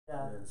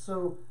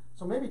So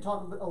maybe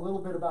talk a little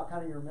bit about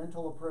kind of your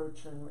mental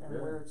approach and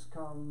where it's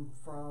come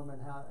from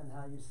and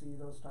how you see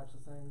those types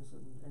of things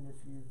and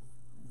if you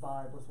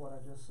vibe with what I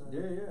just said.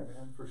 Yeah,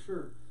 man, for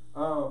sure.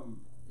 A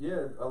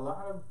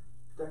lot of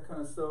that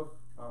kind of stuff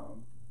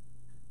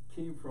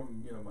came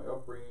from, my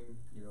upbringing.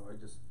 I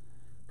just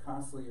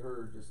constantly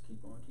heard just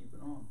keep on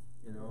keeping on.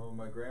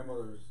 My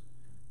grandmothers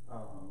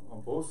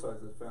on both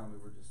sides of the family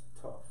were just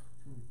tough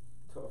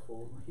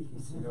old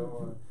ladies,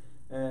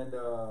 and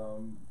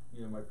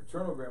my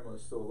paternal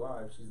grandmother's still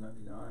alive. She's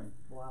 99.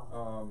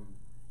 Wow.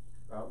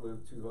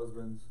 Outlived 2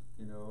 husbands.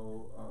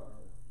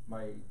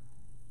 My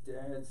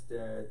dad's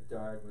dad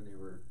died when they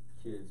were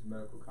kids,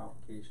 medical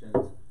complications,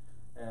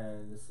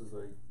 and this is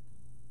like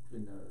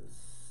in the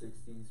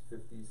 60s,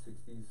 50s,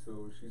 60s.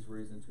 So she's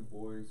raising 2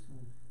 boys.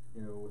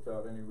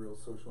 Without any real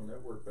social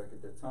network back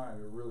at that time.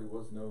 There really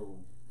was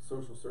no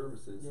social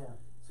services. Yeah.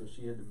 So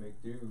she had to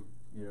make do,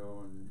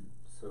 and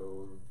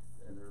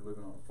they're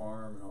living on a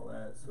farm and all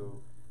that.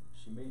 So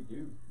she made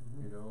do,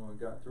 and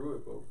got through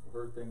it. But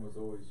her thing was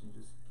always, you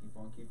just keep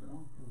on keeping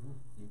on.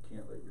 You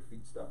can't let your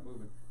feet stop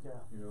moving. Yeah.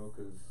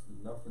 Because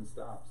nothing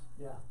stops.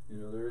 Yeah.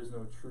 There is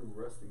no true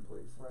resting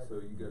place. Right. So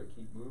you got to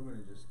keep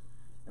moving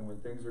and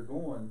when things are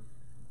going,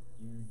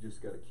 you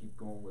just got to keep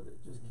going with it.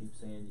 Just keep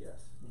saying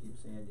yes. Keep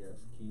saying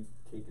yes. Keep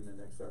taking the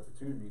next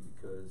opportunity,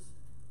 because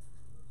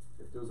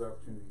if those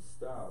opportunities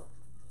stop,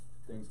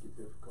 things get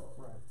difficult.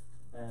 Right.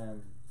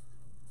 And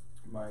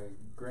my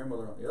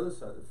grandmother on the other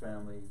side of the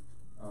family,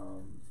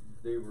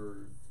 they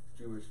were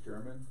Jewish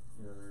German.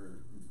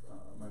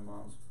 My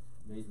mom's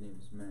maiden name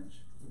is Mensch.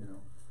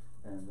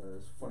 And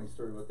there's a funny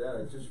story about that.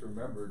 I just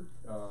remembered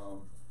a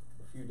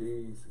few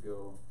days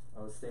ago,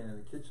 I was standing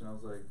in the kitchen. I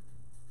was like,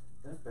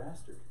 that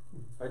bastard.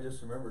 I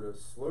just remembered a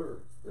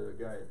slur that a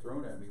guy had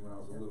thrown at me when I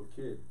was a little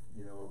kid,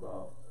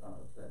 about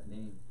that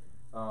name.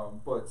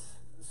 But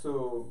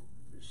so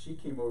she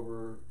came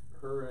over,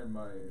 her and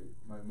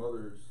my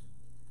mother's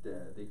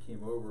dad, they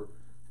came over.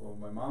 Well,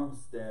 my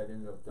mom's dad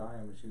ended up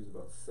dying when she was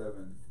about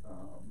 7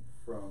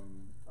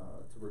 from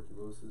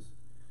tuberculosis.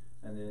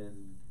 And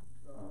then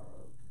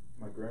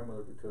my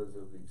grandmother, because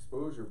of the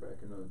exposure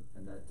back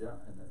in that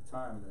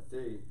time, in that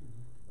day,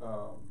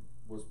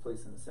 was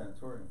placed in a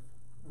sanatorium.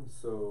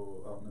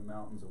 So out in the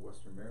mountains of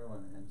Western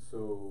Maryland, and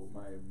so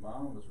my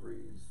mom was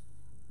raised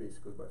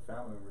basically by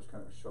family members,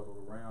 kind of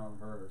shuttled around,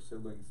 her and her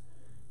siblings,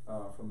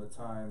 from the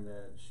time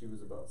that she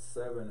was about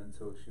 7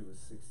 until she was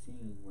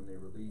 16 when they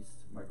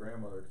released my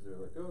grandmother, because they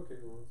were like, oh,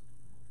 okay, well,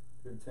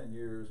 it's been 10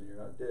 years and you're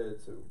not dead,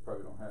 so we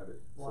probably don't have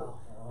it.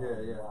 Wow.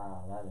 So, yeah.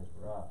 Wow, that is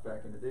rough.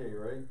 Back in the day,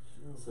 right?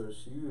 So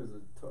she was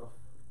a tough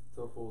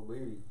old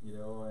lady,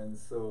 and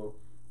so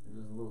it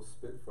was a little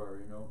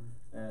spitfire,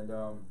 and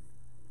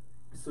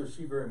so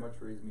she very much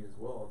raised me as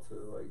well to,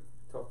 like,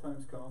 tough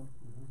times come,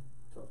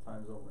 tough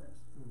times don't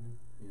last,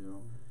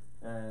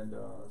 and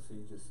so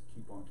you just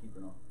keep on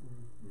keeping on.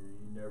 You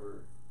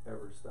never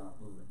ever stop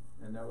moving,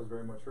 and that was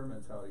very much her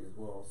mentality as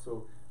well.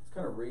 So it's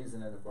kind of raised in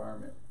that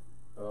environment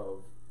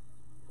of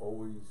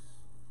always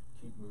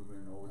keep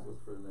moving, always look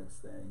for the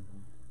next thing,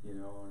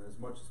 and as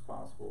much as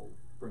possible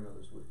bring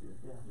others with you.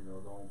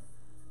 Don't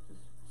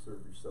just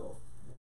serve yourself.